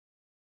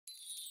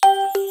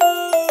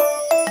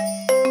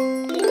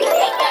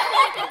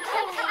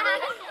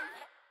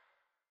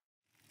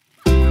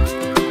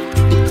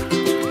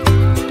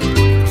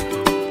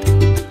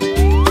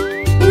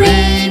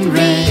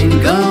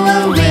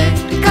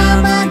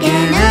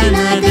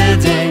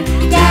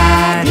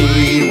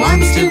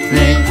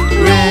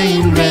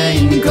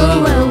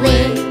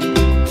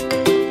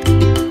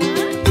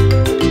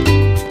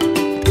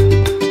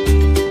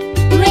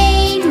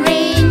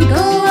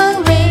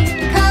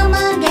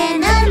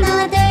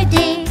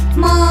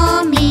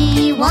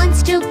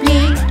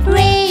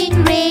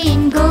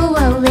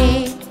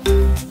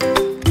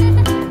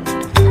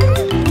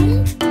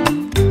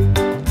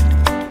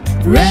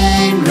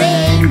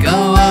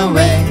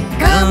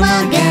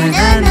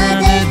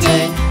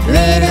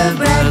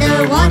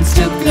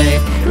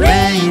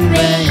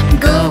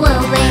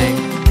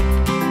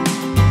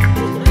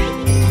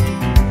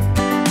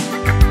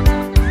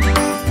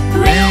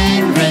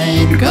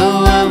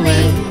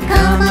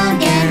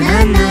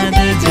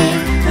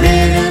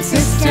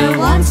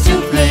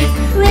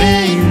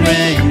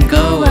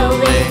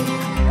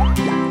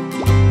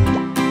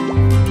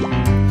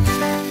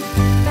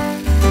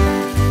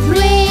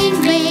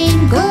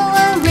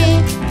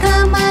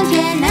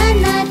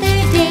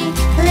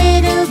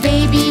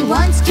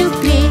wants to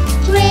play.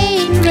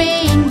 Rain,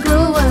 rain,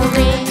 go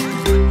away.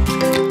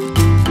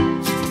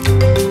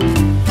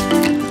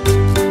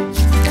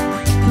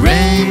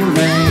 Rain,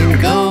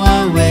 rain, go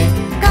away.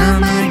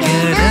 Come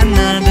again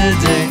another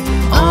day.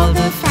 All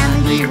the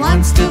family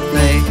wants to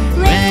play.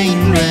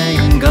 Rain,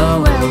 rain,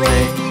 go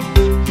away.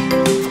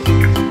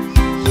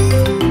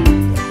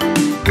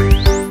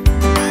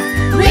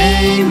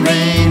 Rain,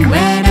 rain,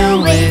 went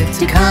away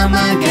to come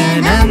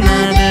again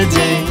another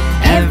day.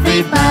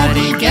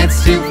 Everybody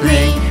gets to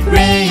play.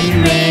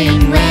 Rain,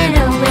 rain, went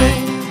away.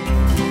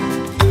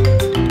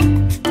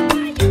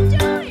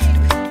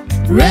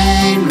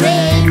 Rain,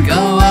 rain,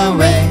 go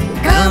away.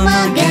 Come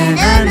again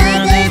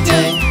another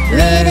day.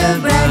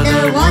 Little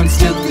brother wants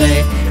to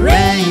play.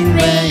 Rain,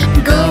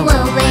 rain, go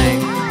away.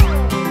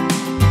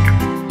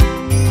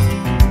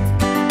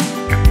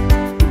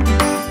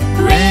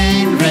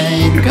 Rain,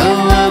 rain, go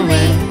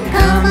away.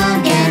 Come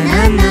again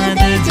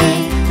another day.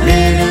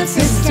 Little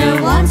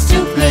sister wants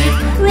to play.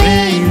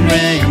 Rain,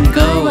 rain,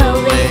 go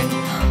away.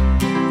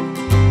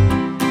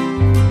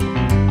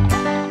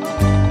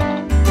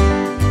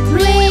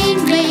 Rain,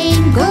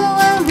 rain, go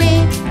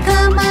away.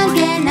 Come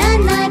again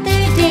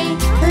another day.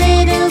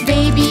 Little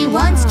baby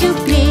wants to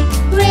play.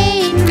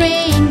 Rain,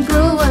 rain,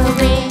 go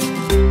away.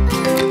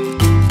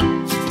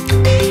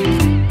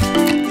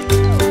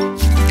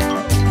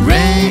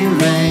 Rain,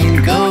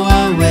 rain, go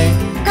away.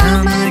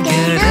 Come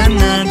again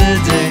another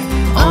day.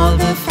 All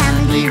the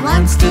family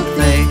wants to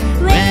play.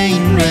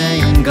 Rain,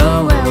 rain,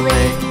 go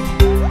away.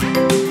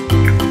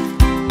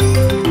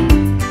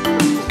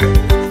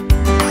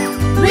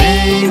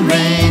 Rain,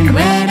 rain,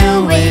 went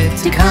away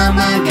to come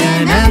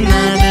again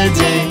another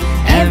day.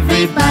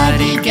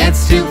 Everybody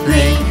gets to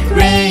play.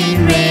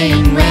 Rain,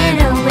 rain,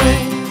 went away.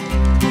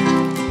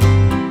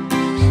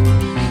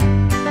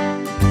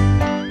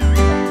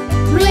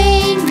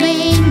 Rain,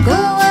 rain,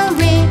 go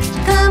away.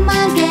 Come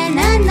again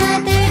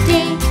another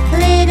day.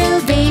 Little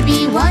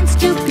baby wants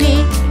to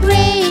play.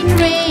 Rain,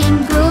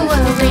 rain, go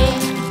away.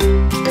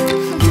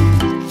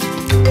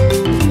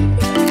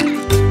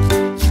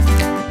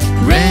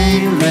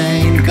 Rain,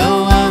 rain, go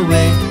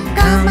away.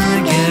 Come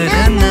again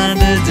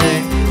another day.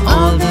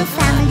 All the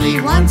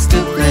family wants to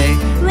play.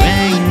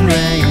 Rain,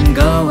 rain,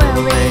 go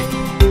away.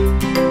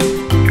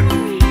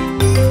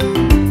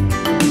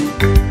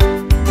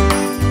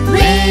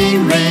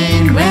 Rain,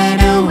 rain,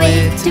 went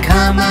away to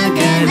come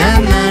again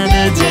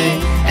another day.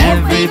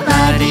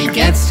 Everybody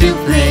gets to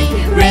play.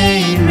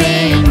 Rain,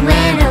 rain,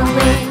 went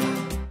away.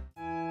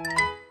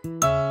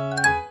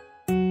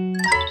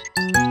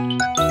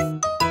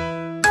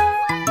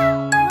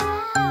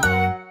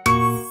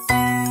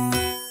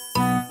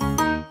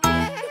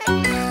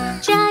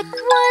 Jack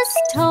was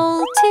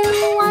told to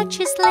watch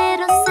his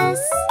little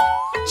sis.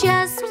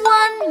 Just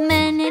 1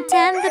 minute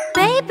and the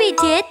baby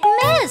did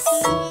miss.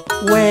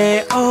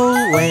 Where, oh,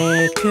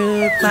 where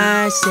could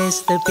my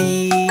sister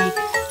be?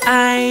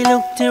 I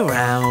looked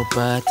around,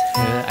 but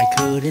her I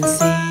couldn't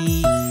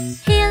see.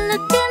 He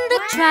looked in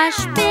the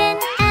trash bin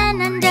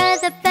and under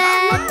the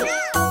bed,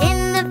 in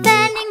the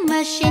vending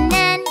machine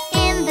and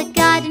in the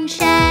garden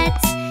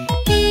sheds.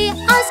 He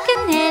asked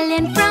an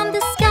alien from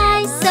the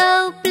sky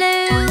so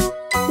blue.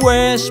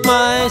 Where's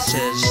my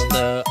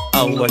sister?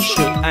 Oh, what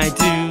should I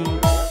do?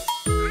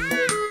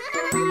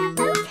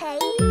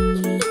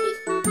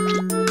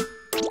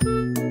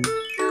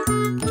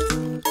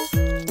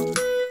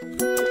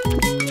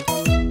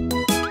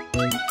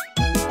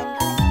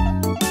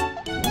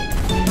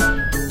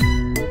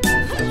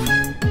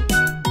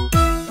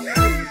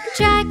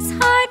 Jack's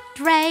heart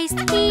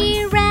raced,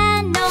 he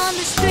ran on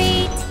the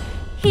street.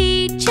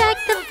 He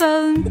checked the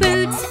phone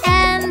booths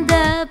and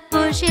the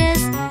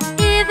bushes.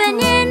 Even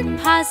in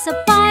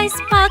passerbys'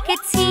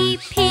 pockets he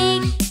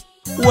peeked.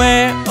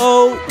 Where,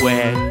 oh,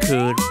 where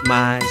could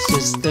my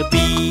sister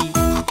be?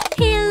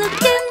 He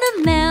looked in the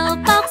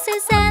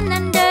mailboxes and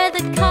under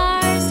the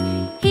cars.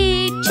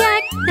 He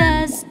checked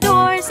the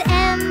stores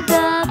and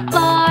the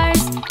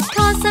bars.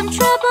 Caused some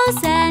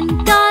troubles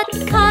and got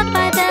caught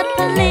by the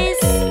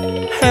police.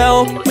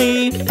 Help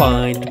me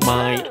find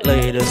my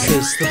little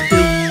sister,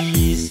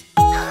 please.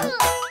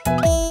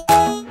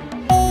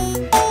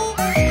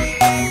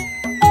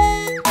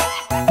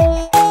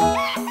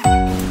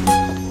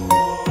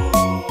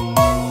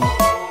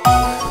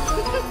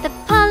 The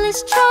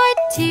police tried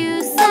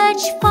to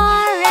search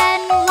far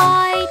and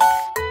wide,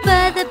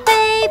 but the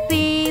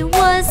baby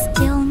was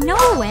still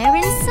nowhere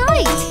in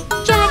sight.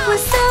 Jack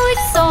was so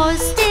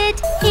exhausted,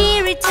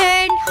 he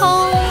returned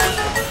home.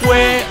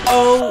 Where,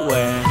 oh,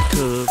 where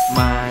could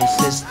my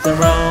sister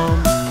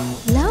roam?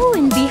 Lo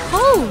and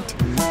behold,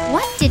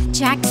 what did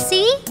Jack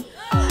see?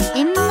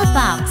 In the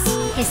box,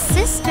 his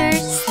sister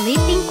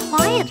sleeping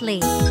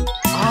quietly.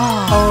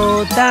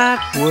 All that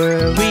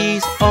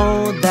worries,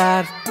 all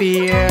that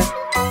fear,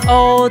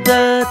 all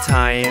the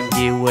time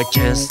you were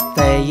just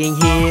staying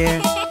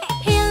here.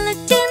 He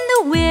looked in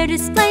the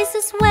weirdest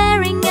places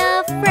wearing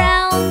a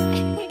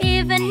frown.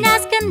 Even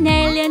asked an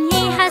alien,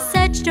 he has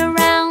searched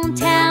around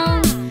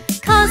town.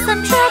 Caused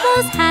some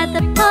troubles, had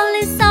the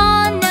police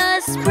on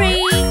a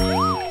spree.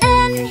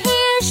 And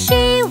here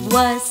she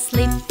was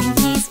sleeping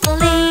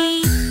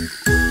peacefully.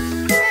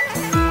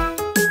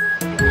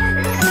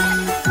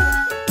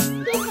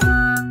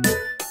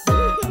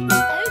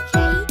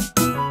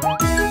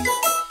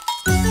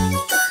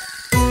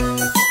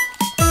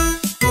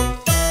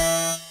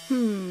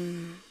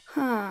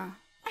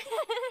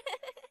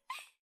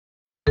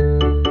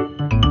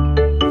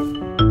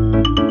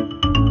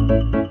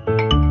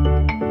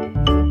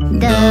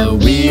 The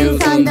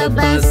wheels on the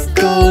bus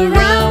go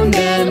round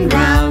and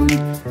round,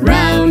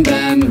 round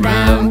and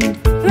round,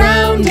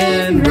 round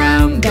and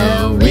round.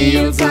 The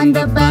wheels on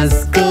the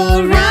bus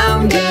go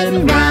round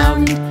and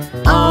round,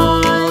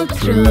 all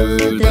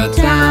through the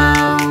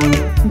town.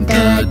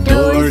 The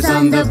doors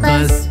on the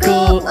bus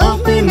go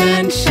open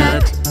and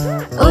shut,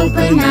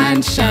 open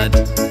and shut,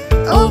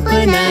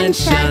 open and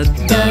shut.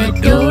 The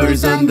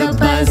doors on the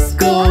bus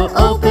go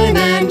open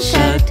and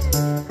shut,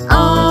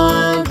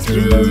 all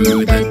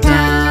through the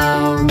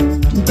town.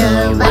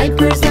 The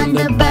wipers on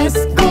the bus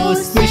go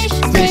swish,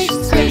 swish,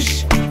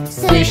 swish,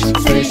 swish,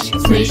 swish,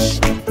 swish,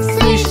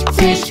 swish,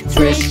 swish,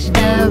 swish.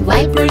 The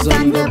wipers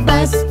on the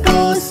bus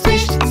go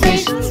swish,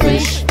 swish,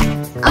 swish,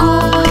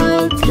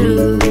 all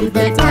through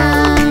the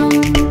town.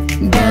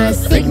 The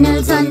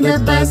signals on the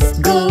bus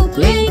go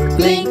blink,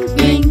 blink,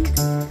 blink,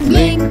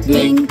 blink,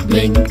 blink,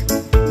 blink,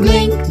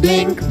 blink,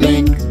 blink,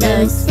 blink.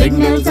 The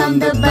signals on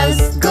the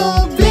bus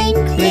go blink,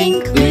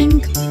 blink,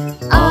 blink,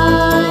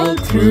 all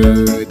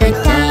through the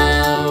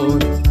town.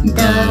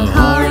 The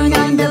horn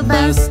on the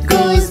bus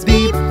goes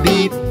beep,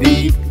 beep,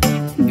 beep,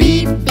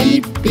 beep,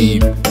 beep,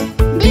 beep,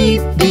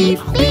 beep, beep,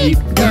 beep.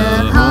 The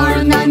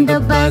horn on the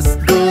bus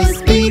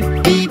goes beep,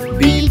 beep,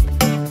 beep,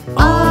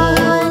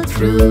 all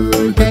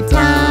through the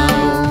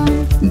town.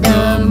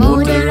 The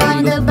motor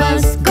on the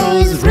bus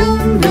goes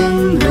vroom,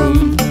 vroom,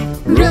 vroom,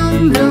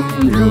 vroom, vroom,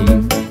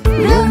 vroom,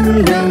 vroom,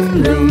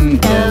 vroom, vroom.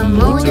 The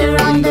motor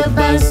on the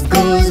bus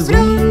goes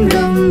vroom,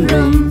 vroom,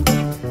 vroom,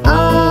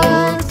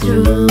 all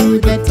through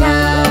the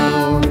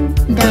town.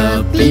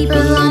 The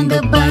people on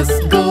the bus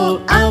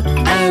go up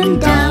and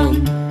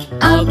down,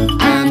 up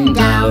and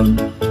down,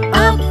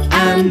 up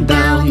and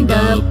down.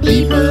 The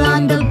people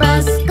on the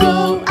bus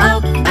go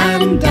up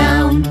and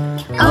down,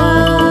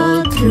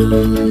 all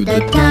through the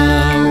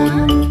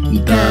town.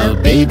 The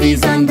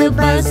babies on the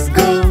bus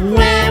go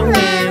wah,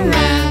 wah,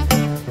 wah,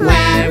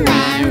 wah,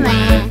 wah,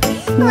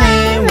 wah,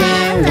 wah,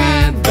 wah,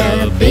 wah. The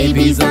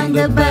babies on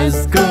the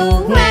bus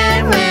go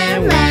wah, wah,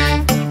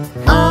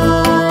 wah,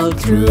 all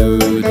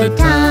through the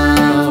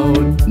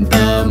town.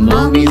 The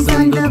mommies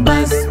on the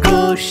bus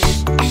go shh,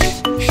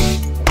 shh, shh,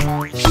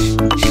 shh,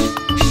 shh,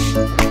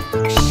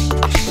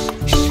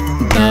 shh.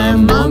 The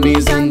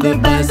mommies on the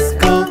bus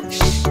go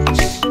shh,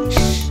 shh,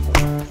 shh,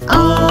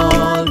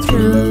 all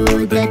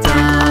through the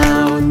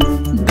town.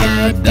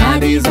 The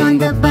daddies on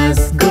the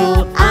bus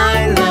go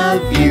I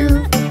love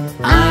you,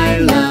 I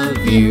love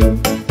you,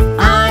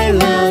 I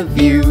love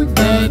you.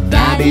 The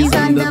daddies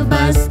on the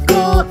bus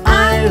go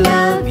I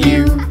love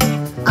you,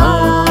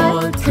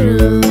 all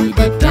through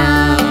the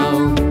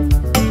town.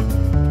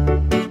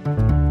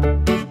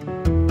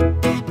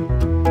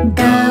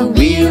 The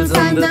wheels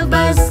on the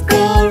bus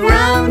go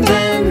round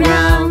and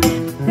round,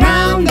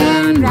 round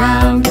and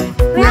round,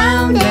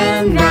 round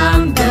and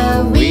round.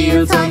 The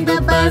wheels on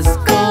the bus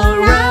go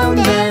round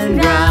and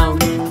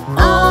round,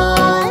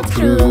 all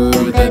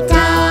through the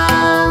town.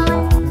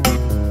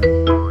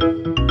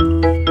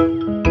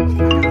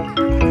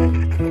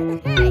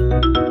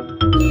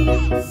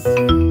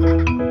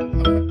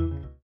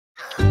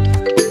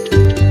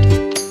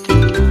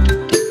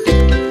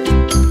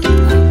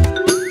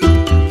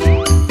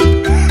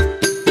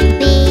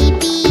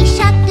 Baby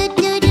shark do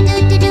do do do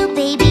do do,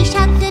 baby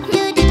shark do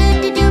do do do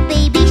do do,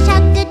 baby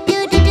shark do do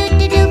do do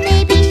do do,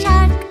 baby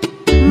shark.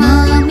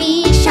 Mommy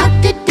shark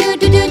do do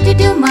do do do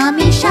do,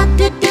 mommy shark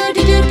do do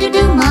do do do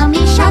do,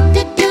 mommy shark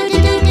do do do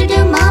do do do,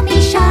 mommy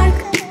shark.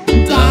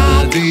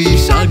 Daddy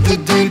shark do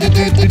do do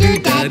do do do,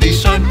 daddy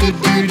shark do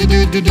do do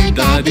do do do,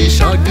 daddy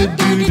shark do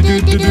do do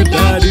do do do,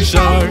 daddy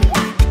shark.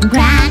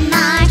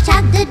 Grandma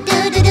shark do do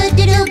do do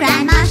do do,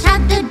 grandma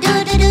shark do do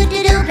do do do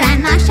do,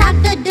 grandma shark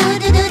do do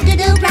do do do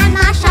do,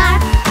 grandma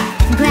shark.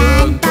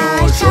 Grandpa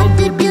shark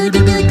do do do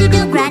do do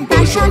do,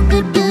 grandpa shark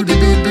do do do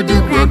do do do,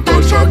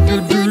 grandpa shark do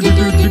do do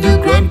do do do,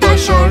 grandpa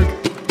shark.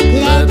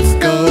 Let's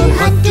go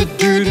hunt do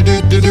do do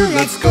do do do,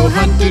 let's go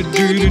hunt do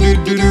do do do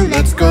do do,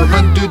 let's go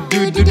hunt do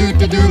do do do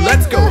do do,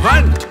 let's go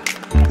hunt.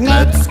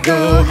 Let's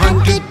go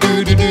hunt do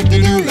do do do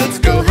do do, let's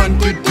go hunt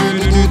do do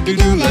do do do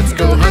do, let's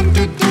go hunt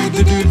do do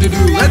do do do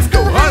do, let's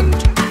go hunt.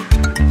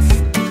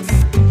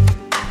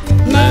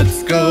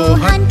 Let's go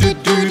hunt do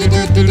do do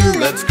do do do,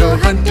 let's go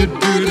hunt do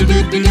do do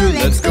do do do,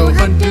 let's go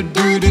hunt do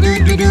do do do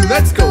do do,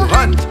 let's go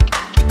hunt.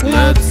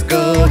 Let's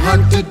go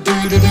hunt do do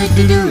do do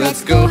do do,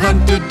 let's go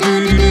hunt do do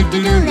do do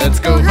do do, let's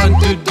go hunt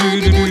do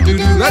do do do do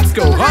do, let's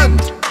go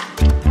hunt.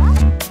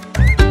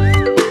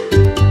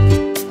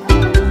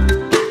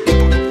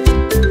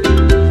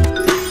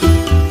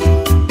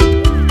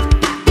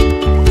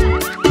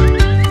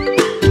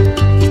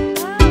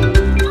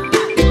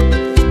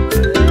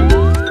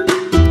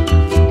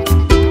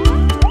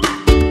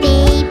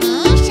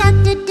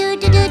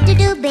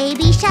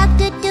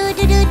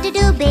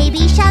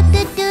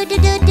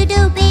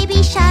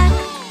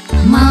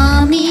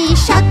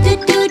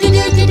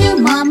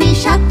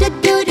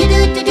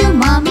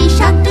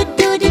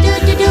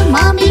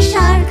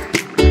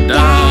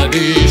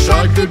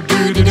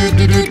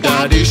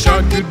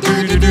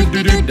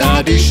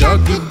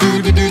 shark, do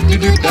do do do do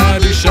do,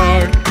 Daddy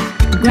shark.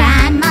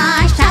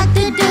 Grandma shark,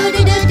 do do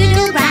do do do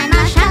do.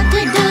 Grandma shark, do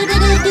do do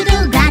do do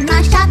do.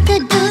 Grandma shark, do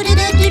do do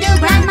do do do.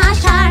 Grandma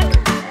shark.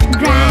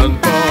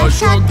 Grandpa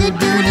shark, do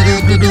do do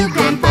do do do.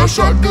 Grandpa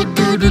shark, do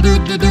do do do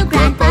do do.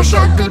 Grandpa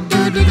shark, do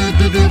do do do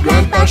do do.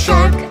 Grandpa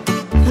shark.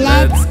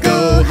 Let's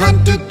go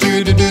hunt, do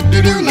do do do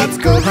do do. Let's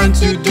go hunt,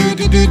 do do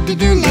do do do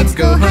do. Let's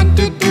go hunt,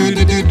 do do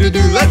do do do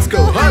do. Let's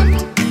go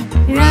hunt.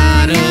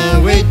 Run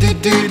away, do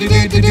do do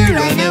do do do.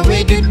 Run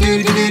away, do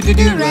do do do do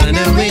do. Run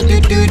away, do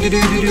do do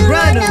do do do.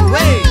 Run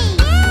away.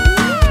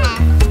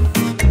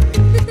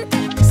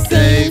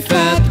 Safe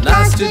at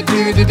last, do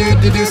do do do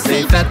do do.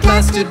 Safe at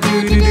last, do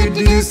do do do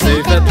do do.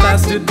 Safe at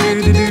last, do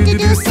do do do do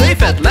do.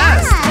 Safe at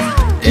last.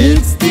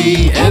 It's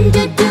the end,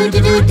 do do do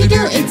do do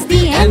do. It's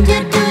the end, do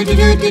do do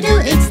do do do.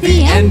 It's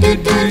the end, do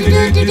do do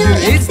do do do.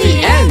 It's the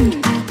end.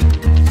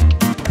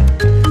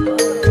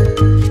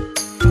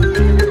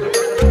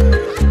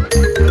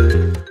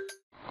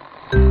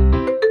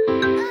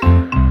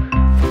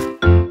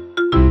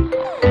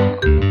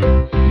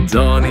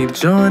 Johnny,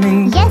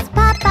 Johnny, Yes,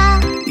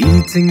 Papa.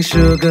 eating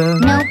sugar,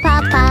 No,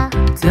 Papa.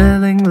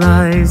 telling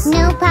lies.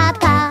 No,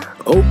 Papa.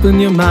 Open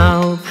your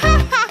mouth.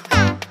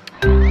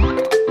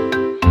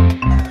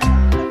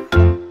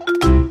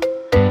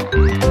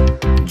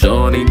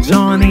 Johnny,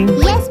 Johnny,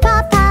 Yes,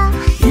 Papa.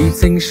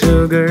 eating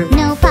sugar,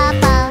 No,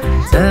 Papa.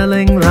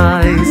 telling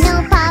lies.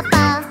 No,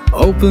 Papa.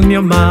 Open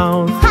your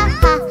mouth. Ha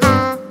ha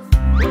ha.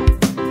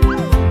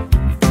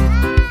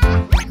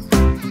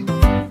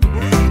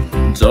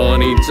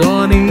 Johnny,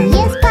 Johnny,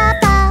 Yes,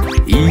 Papa.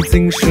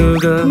 eating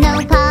sugar, No,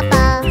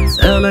 Papa.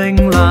 telling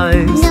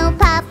lies. No,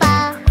 Papa.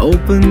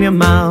 Open your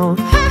mouth.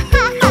 Ha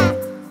ha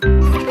ha.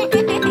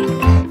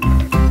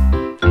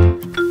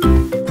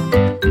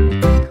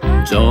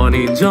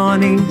 Johnny,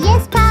 Johnny,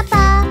 Yes,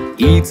 Papa.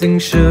 eating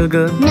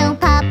sugar, No,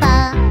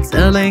 Papa.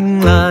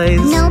 telling lies.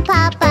 No,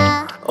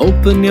 Papa.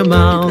 Open your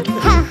mouth.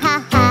 Ha ha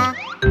ha.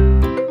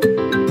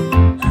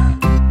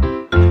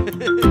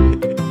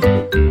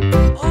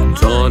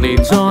 Johnny,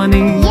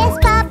 Johnny, Yes,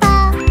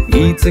 Papa.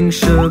 eating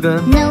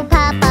sugar, No,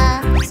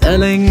 Papa.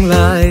 telling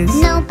lies.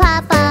 No,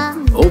 Papa.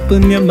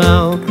 Open your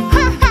mouth.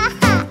 Ha ha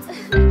ha.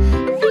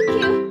 Thank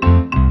you.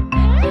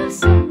 You're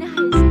so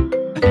nice.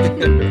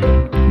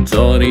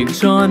 Johnny,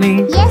 Johnny,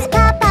 Yes,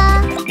 Papa.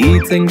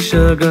 eating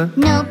sugar,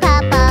 No,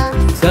 Papa.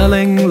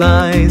 telling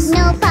lies.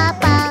 No,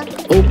 Papa.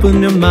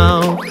 Open your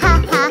mouth. Ha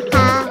ha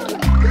ha.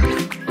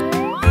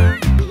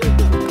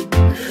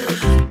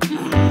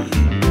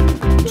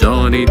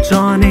 Johnny,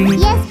 Johnny,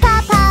 Yes,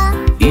 Papa.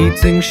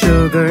 eating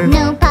sugar,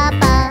 No,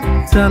 Papa.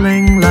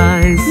 telling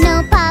lies.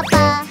 No,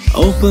 Papa.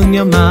 Open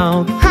your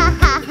mouth. Ha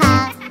ha ha.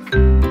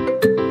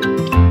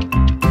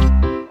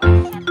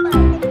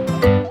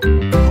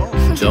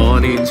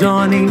 Johnny,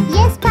 Johnny,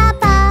 Yes,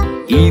 Papa.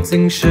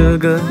 eating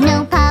sugar,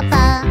 No,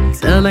 Papa.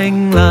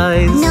 telling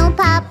lies. No,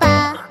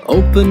 Papa.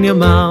 Open your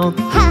mouth.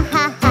 Ha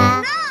ha ha.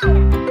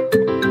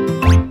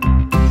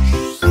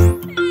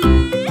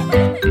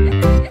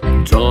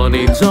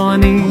 Johnny,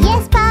 Johnny,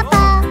 Yes,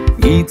 Papa.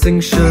 eating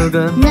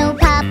sugar, No,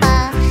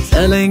 Papa.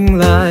 telling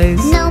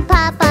lies. No,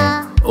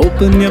 Papa.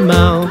 Open your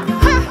mouth.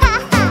 Ha ha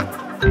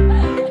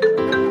ha.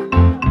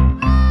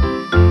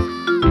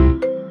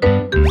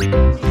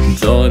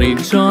 Johnny,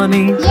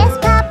 Johnny, Yes,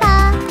 Papa.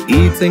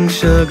 eating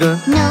sugar,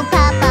 No,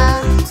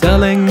 Papa.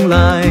 telling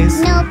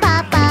lies. No,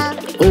 Papa.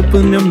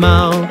 Open your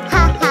mouth.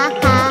 Ha ha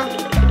ha.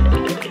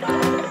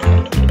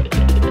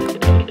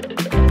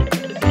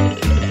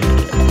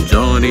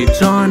 Johnny,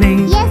 Johnny,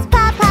 Yes,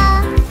 Papa.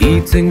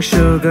 eating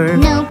sugar,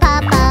 No,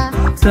 Papa.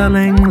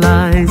 telling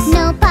lies.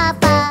 No,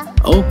 Papa.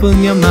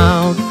 Open your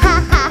mouth. Ha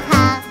ha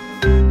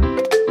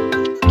ha.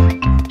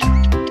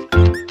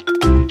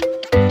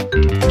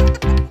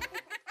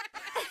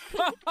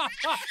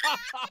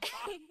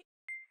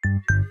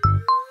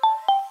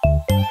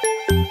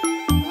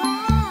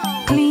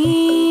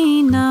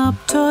 Clean up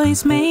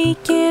toys,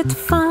 make it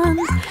fun.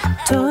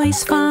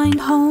 Toys find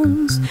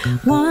homes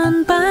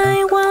one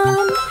by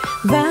one.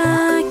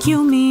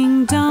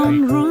 Vacuuming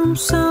down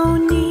rooms so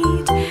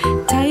neat.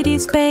 Tidy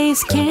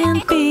space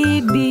can't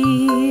be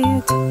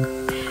beat.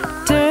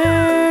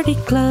 Dirty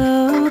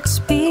clothes,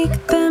 pick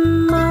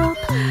them up.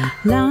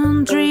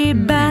 Laundry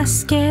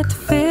basket,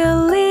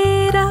 fill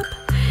it up.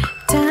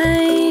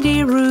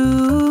 Tidy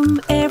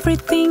room,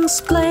 everything's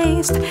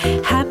placed.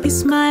 Happy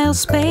smile,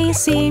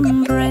 space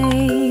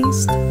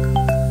embraced.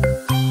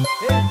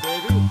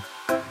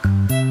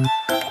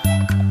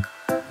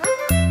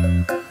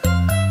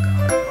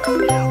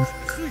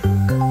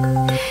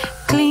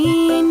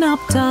 Clean up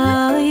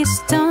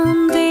toys,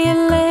 don't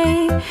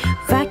delay.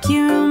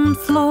 Vacuum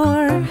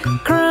floor,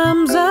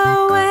 crumbs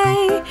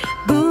away.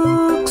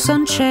 Books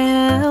on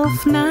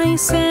shelf,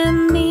 nice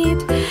and neat.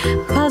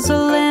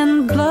 Puzzle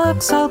and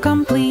blocks all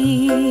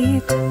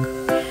complete.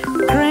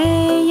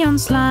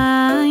 Crayons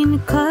line,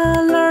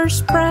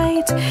 colors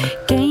bright.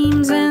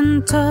 Games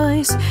and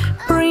toys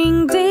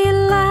bring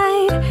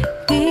delight.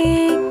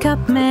 Pick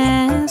up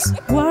mess,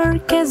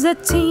 work as a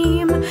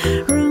team.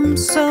 Room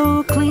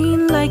so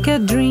clean like a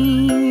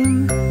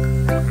dream.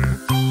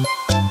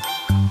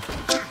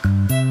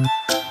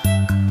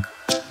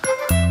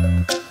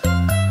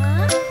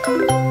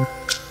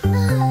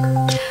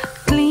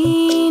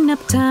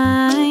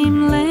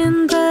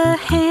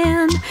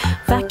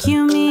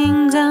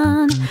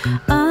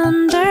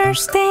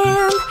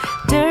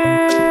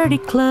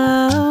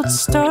 clouds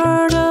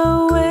start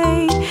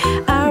away.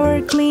 Our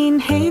clean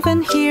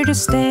haven here to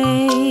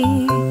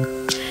stay.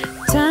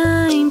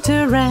 Time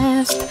to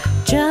rest,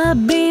 job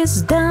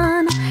is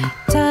done.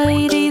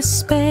 Tidy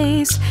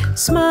space,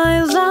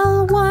 smiles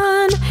all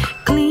one.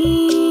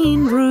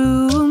 Clean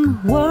room,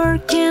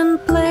 work and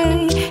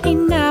play.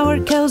 In our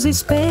cozy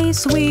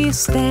space we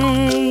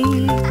stay.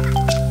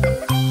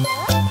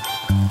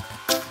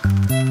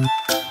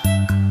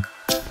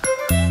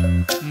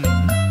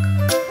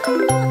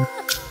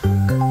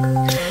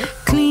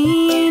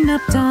 Clean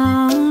up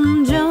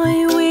town,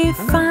 joy we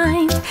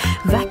find.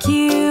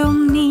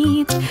 Vacuum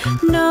neat,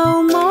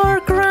 no more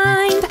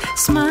grind.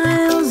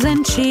 Smiles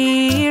and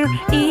cheer,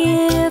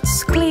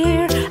 it's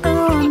clear. A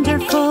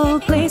wonderful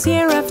place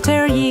year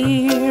after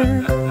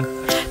year.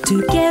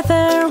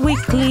 Together we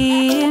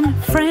clean,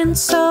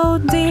 friends so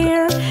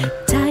dear.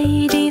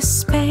 Tidy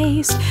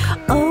space,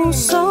 oh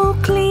so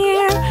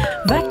clear.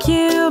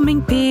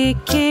 Vacuuming,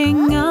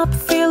 picking up,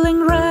 feeling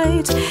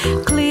right.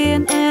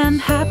 Clean and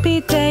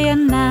happy day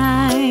and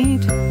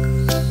night.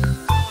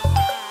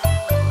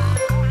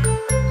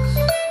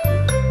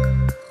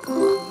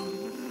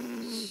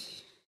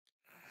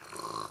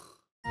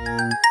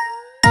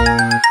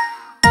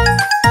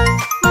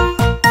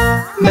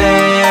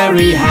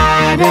 Mary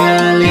had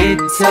a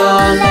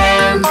little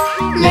lamb,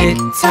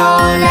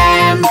 little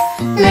lamb,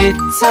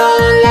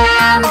 little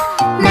lamb.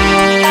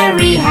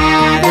 Mary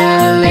had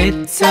a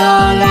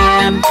little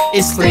lamb.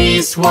 Its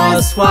fleece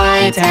was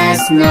white as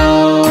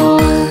snow.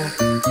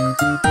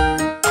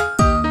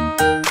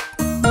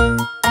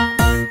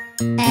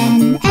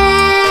 And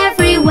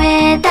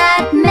everywhere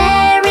that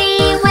Mary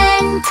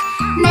went,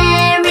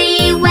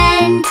 Mary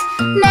went,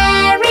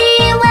 Mary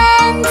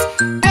went.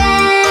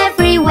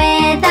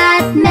 Everywhere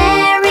that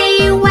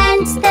Mary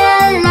went, the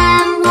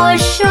lamb was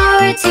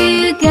sure to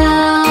go.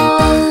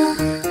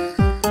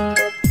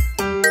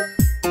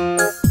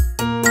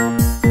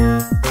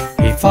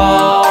 He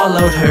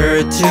followed her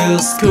to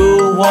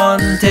school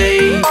one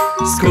day,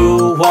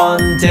 school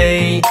one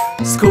day,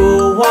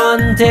 school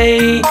one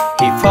day.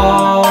 He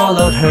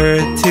followed her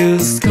to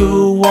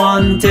school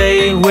one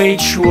day,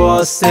 which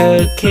was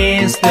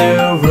against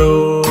the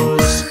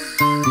rules.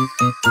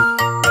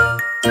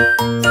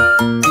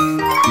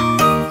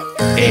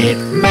 It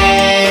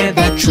made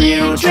the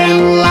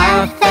children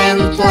laugh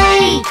and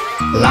play,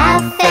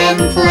 laugh and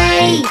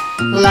play,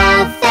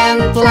 laugh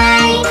and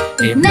play.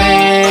 It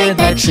made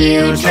the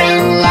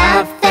children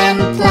laugh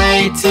and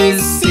play to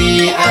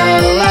see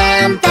a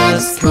lamb at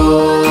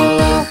school.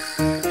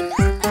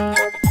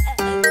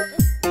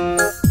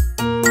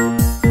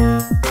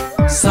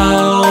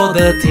 So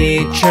the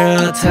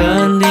teacher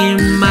turned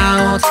him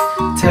out,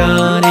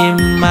 turned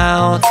him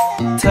out,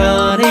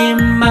 turned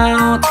him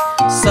out.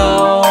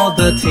 So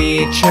the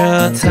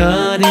teacher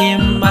turned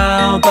him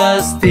out,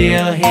 but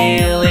still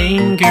he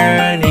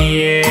lingered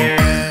near.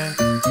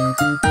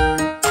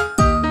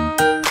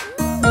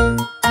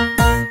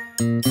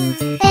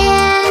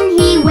 And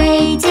he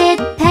waited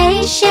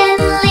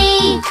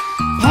patiently,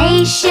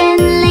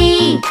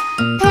 patiently,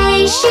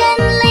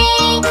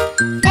 patiently.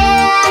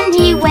 And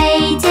he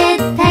waited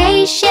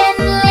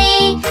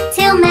patiently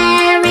till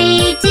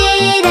Mary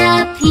did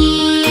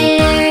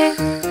appear.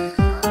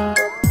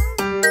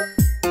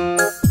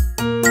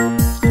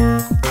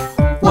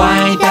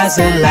 Why does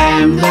a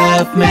lamb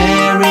love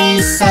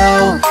Mary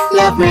so?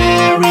 Love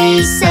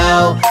Mary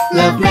so,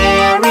 love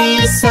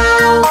Mary so.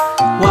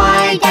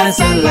 Why does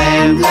a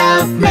lamb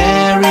love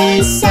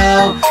Mary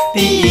so?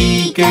 The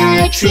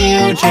eager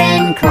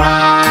children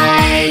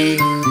cry.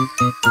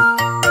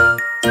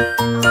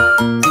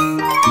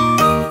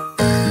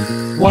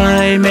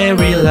 Why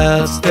Mary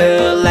loves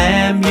the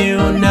lamb, you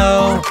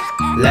know,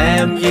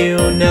 lamb, you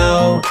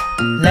know,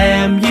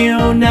 lamb,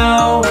 you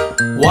know.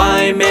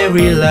 Why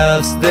Mary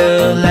loves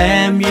the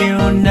lamb,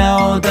 you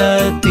know,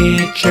 the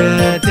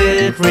teacher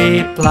did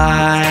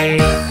reply.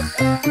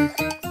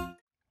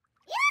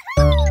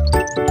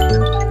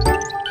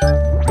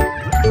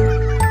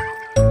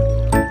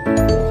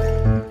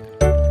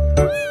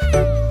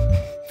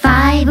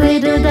 Five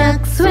little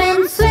ducks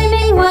went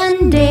swimming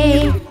one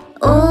day,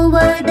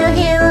 over the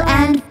hill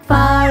and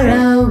far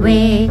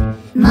away.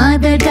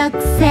 Mother duck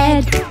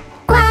said,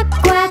 quack,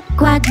 quack,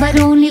 quack, but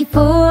only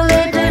four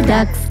little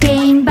ducks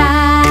came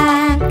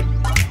back.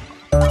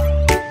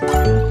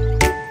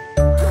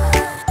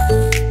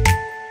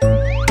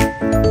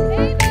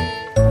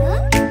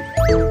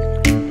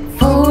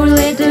 Four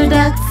little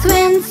ducks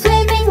went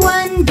swimming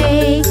one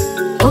day,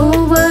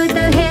 over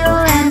the hill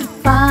and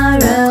far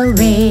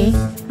away.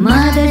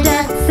 Mother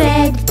duck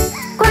said,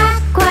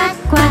 quack, quack,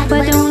 quack,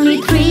 but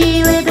only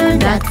three little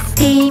ducks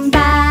came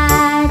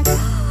back.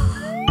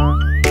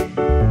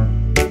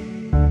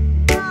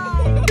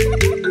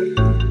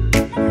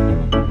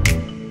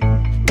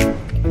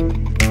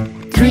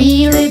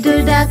 Three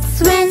little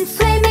ducks went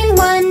swimming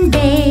one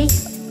day,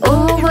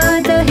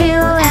 over the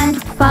hill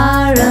and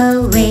far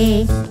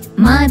away.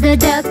 Mother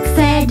duck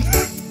said,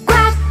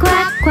 quack,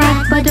 quack,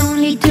 quack, but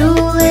only two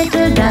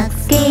little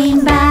ducks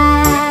came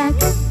back.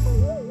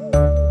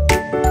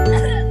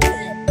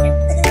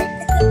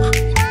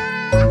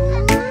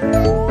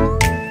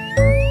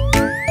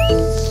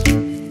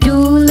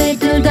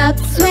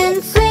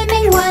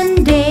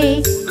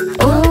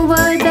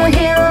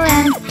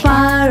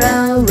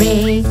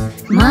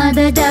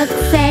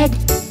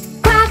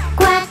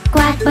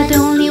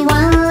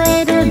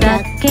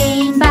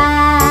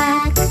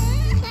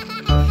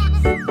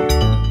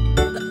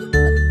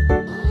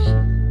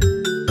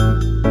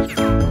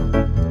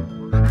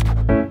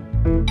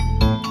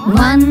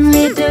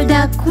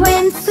 duck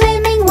went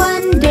swimming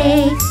one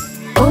day,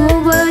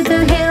 over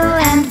the hill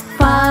and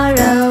far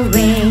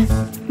away.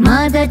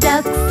 Mother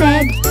duck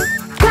said,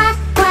 quack,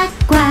 quack,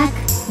 quack,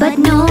 but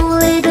no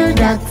little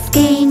ducks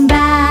came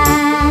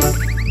back.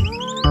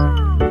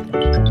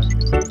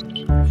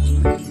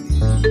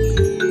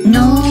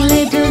 No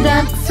little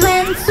ducks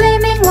went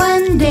swimming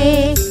one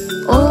day,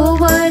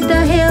 over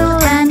the hill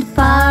and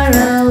far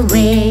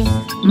away.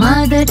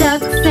 Mother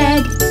duck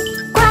said,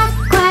 quack,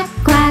 quack,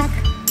 quack,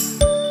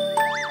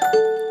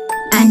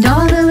 and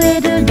all the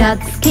little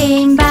ducks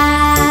came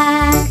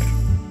back.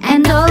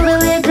 And all the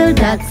little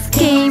ducks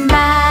came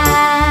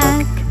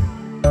back.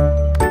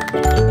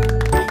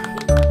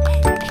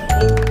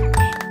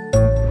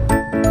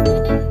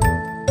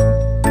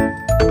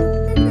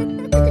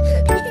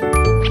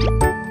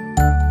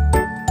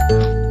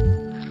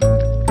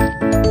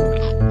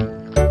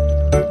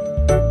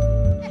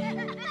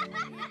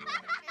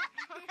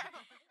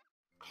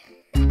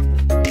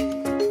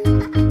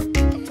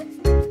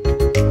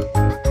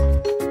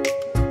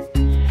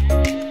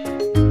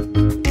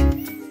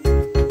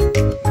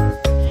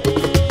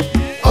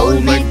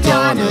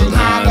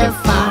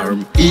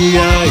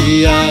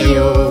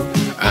 E-I-E-I-O.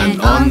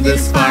 And on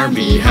this farm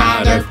he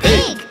had a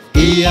pig.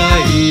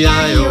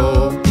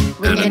 E-I-E-I-O.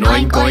 And an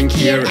oink oink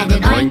here and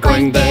an oink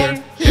oink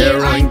there. Here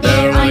oink,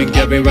 there oink,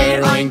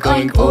 everywhere oink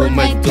oink. Old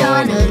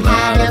MacDonald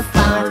had a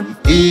farm.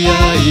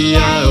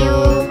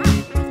 E-I-E-I-O.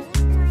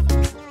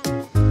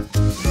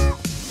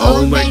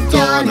 Old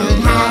MacDonald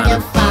had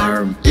a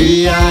farm.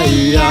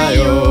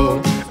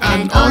 E-I-E-I-O.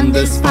 And on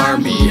this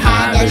farm he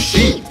had a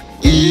sheep.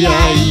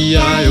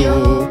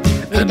 E-I-E-I-O.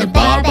 And a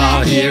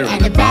ba-ba here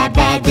and a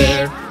ba-ba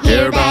there.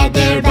 Here ba,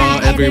 there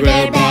ba,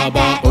 everywhere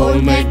ba-ba.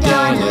 Old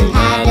MacDonald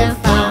had a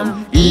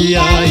farm.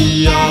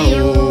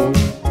 E-I-E-I-O.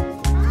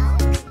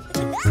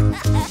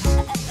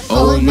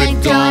 Old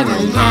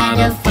MacDonald had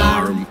a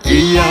farm.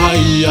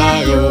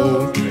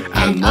 E-I-E-I-O.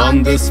 And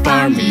on this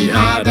farm he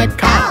had a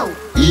cow.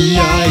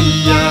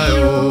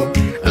 E-I-E-I-O.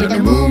 And a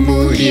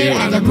moo-moo here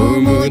and a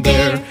moo-moo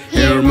there.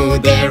 Here moo,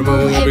 there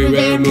moo,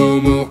 everywhere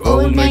moo-moo.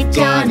 Old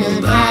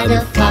MacDonald had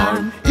a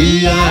farm.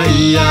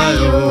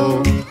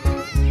 E-I-E-I-O.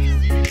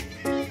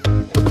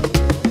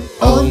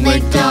 Old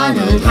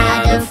MacDonald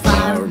had a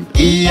farm.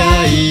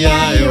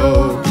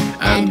 E-I-E-I-O.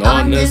 And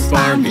on his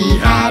farm he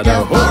had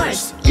a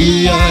horse.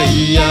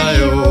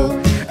 E-I-E-I-O.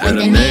 And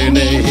a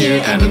neigh-neigh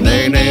here and a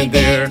neigh-neigh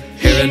there.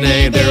 Here a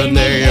neigh, there a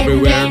neigh,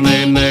 everywhere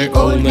neigh-neigh.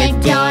 Old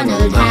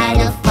MacDonald had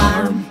a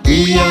farm.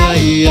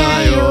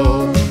 E-I-E-I-O.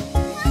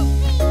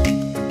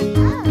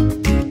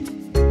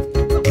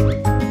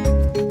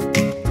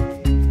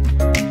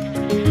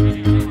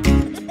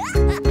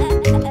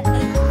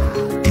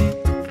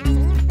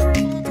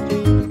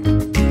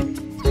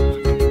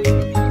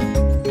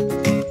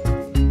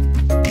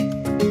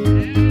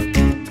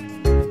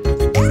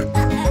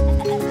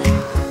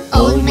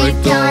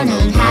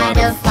 MacDonald had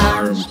a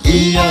farm.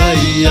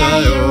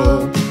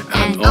 E-I-E-I-O.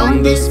 And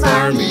on this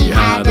farm he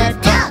had a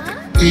duck.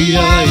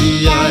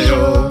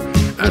 E-I-E-I-O.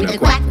 And a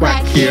quack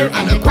quack here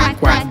and a quack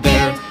quack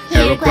there.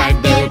 Here a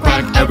quack, there a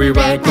quack,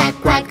 everywhere quack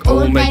quack.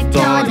 Old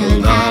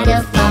MacDonald had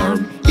a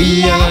farm.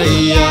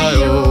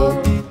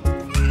 E-I-E-I-O.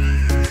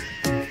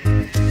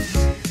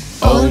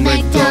 Old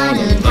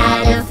MacDonald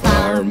had a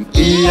farm.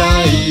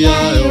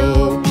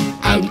 E-I-E-I-O.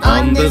 And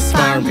on this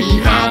farm he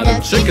had a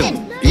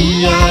chicken.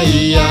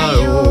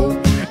 E-I-E-I-O.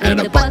 And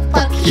a buck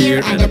buck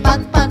here and a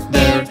buck buck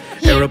there.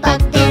 Here a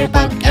buck, there a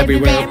buck,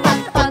 everywhere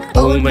buck buck.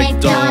 Old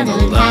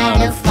MacDonald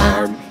had a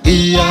farm.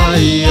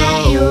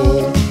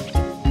 E-I-E-I-O.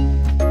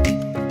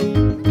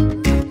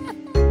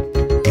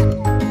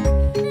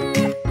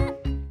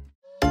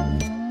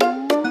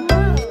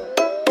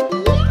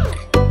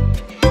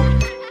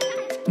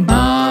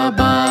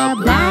 Baba,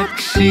 black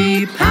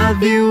sheep,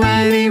 have you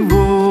any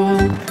wool?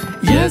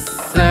 Yes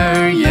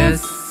sir,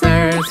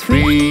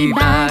 3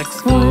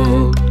 bags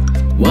full.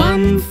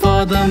 One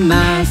for the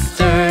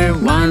master,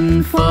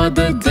 one for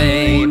the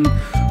dame,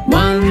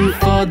 one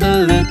for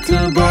the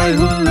little boy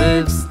who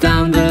lives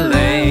down the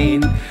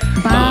lane.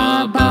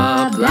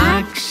 Baba,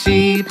 black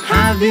sheep,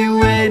 have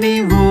you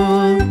any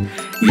wool?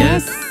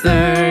 Yes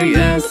sir,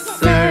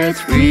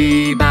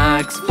 3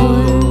 bags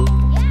full.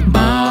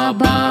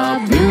 Baba,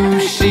 blue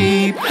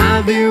sheep,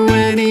 have you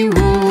any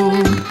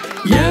wool?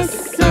 Yes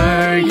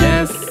sir,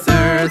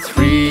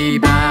 3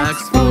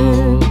 bags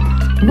full.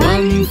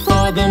 One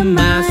for the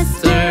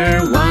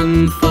master,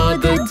 one for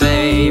the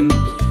dame,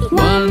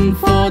 one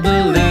for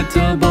the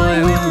little boy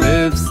who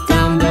lives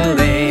down the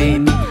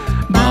lane.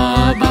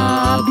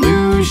 Baba,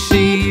 blue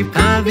sheep,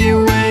 have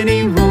you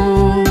any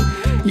wool?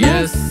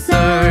 Yes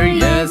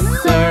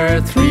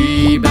sir,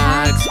 3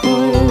 bags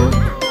full.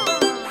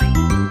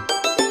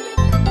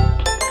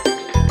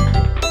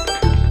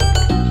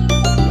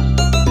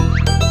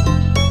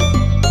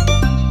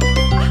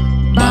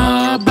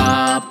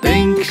 Baba,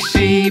 pink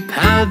sheep,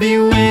 have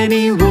you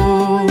any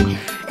wool?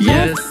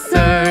 Yes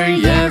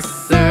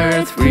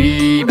sir,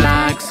 3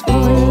 bags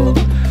full.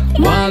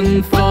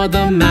 One for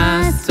the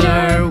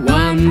master,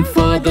 one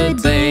for the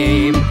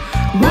dame,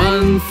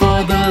 one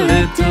for the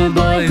little little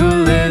boy who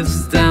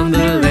lives down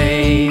the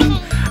lane.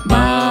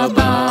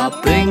 Baba,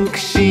 pink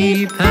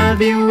sheep,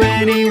 have you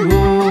any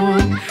wool?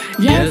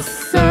 Yes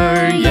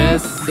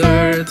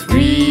sir,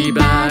 3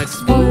 bags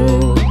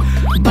full.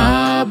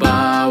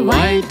 Baba,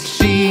 white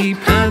sheep,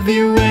 have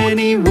you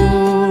any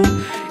wool?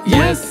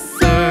 Yes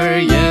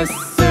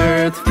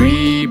sir,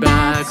 3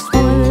 bags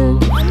full.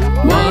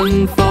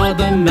 One for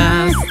the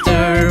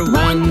master,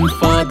 one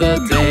for the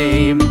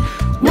dame,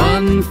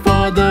 one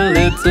for the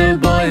little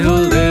boy who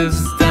lives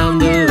down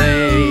the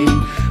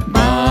lane.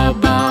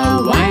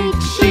 Baba, white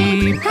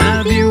sheep,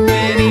 have you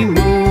any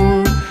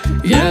wool?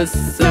 Yes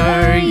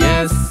sir,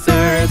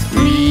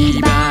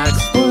 3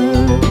 bags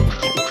full.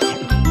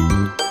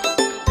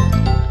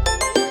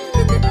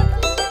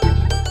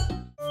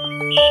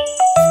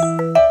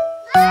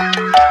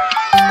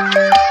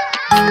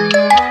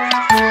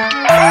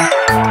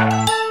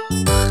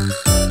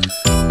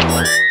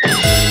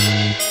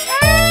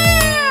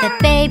 The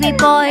baby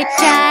boy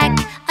Jack,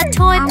 a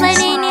toy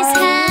plane in his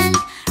hand,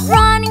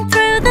 running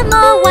through the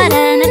mall, what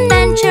an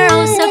adventure,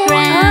 oh so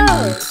grand.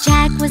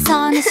 Jack was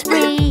on a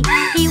spree,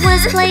 he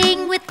was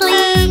playing with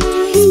glee.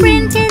 He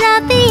sprinted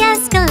up the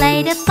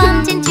escalator,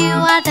 bumped into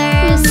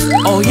others.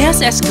 Oh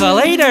yes,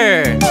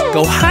 escalator!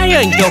 Go higher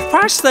and go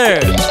faster!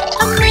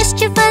 A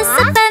mischievous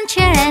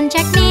adventure and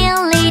Jack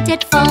nearly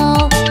did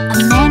fall.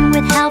 A man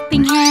with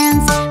helping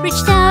hands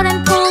reached out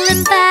and pulled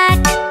him back.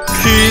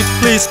 Kid,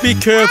 please be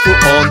careful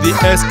on the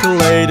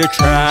escalator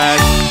track.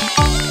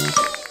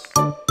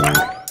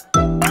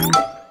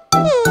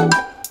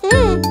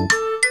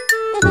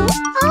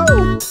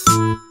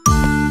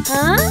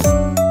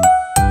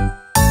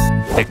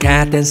 The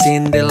cat danced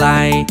in the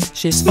light.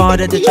 She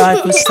spotted the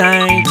joyful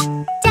sight.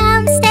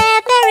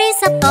 Downstairs there is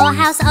a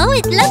ballhouse, oh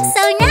it looks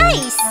so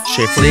nice.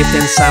 She flipped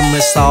and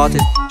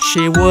somersaulted.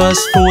 She was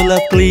full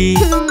of glee.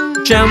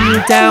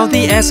 Jumped down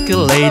the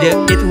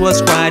escalator. It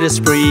was quite a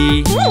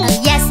spree. Oh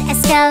yes,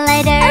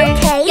 escalator,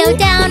 go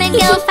down and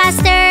go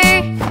faster.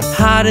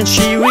 Hadn't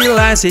she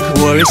realized it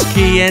was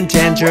risky and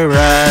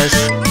dangerous?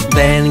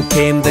 Then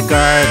came the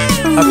guard,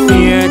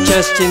 appeared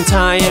just in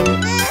time.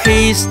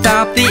 He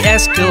stopped the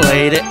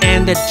escalator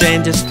and the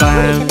train just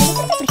climbed.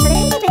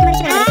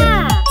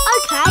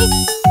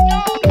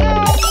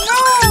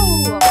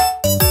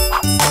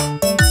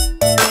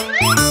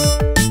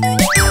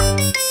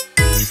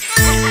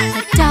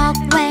 The dog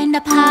went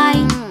up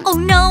high, oh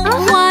no,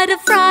 what a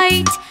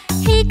fright.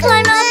 He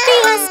climbed up the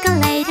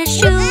escalator,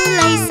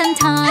 shoelace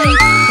untied.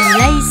 The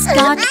lace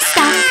got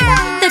stuck,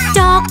 the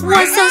dog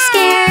was so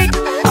scared.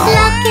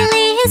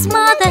 Luckily his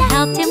mother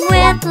helped him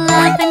with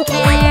love and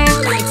care.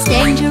 It's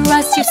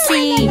dangerous you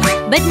see,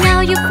 but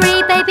now you're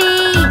free baby.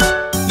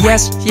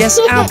 Yes,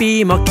 I'll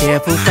be more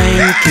careful,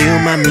 thank you,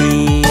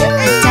 mommy.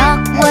 The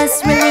dog was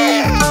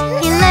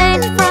relieved, he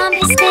learned from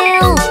his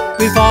tale.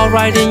 Before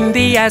riding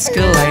the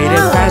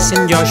escalator,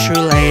 fasten your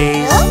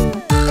shoelace.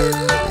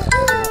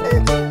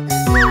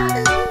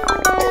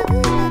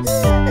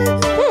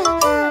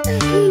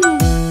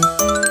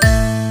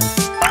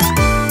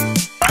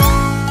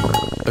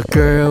 A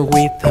girl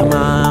with her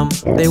mom,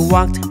 they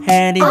walked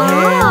hand in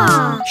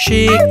hand.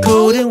 She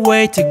couldn't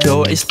wait to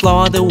go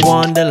explore the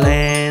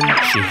wonderland.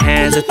 She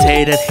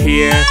hesitated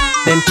here,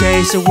 then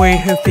chased away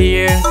her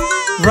fear,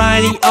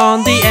 riding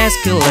on the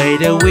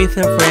escalator with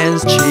her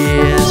friends'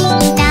 cheers.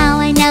 Now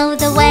I know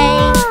the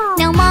way,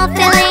 no more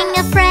feeling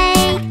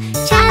afraid.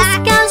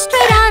 Just go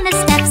straight on the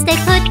steps they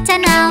put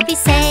and I'll be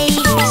safe.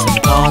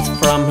 Support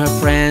from her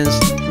friends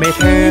made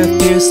her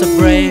feel so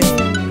brave,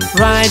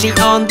 riding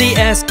on the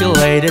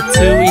escalator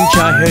to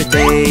enjoy her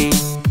day.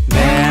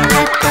 There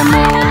at the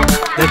mall,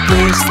 the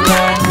kids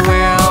learn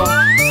well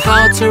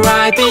how to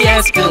ride the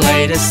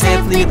escalator,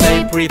 safely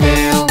they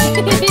prevail.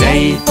 A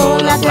day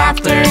full of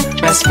laughter,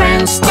 best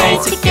friends stay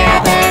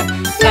together.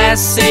 Let's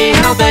see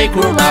how they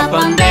grew up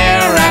on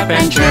their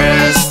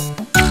adventures.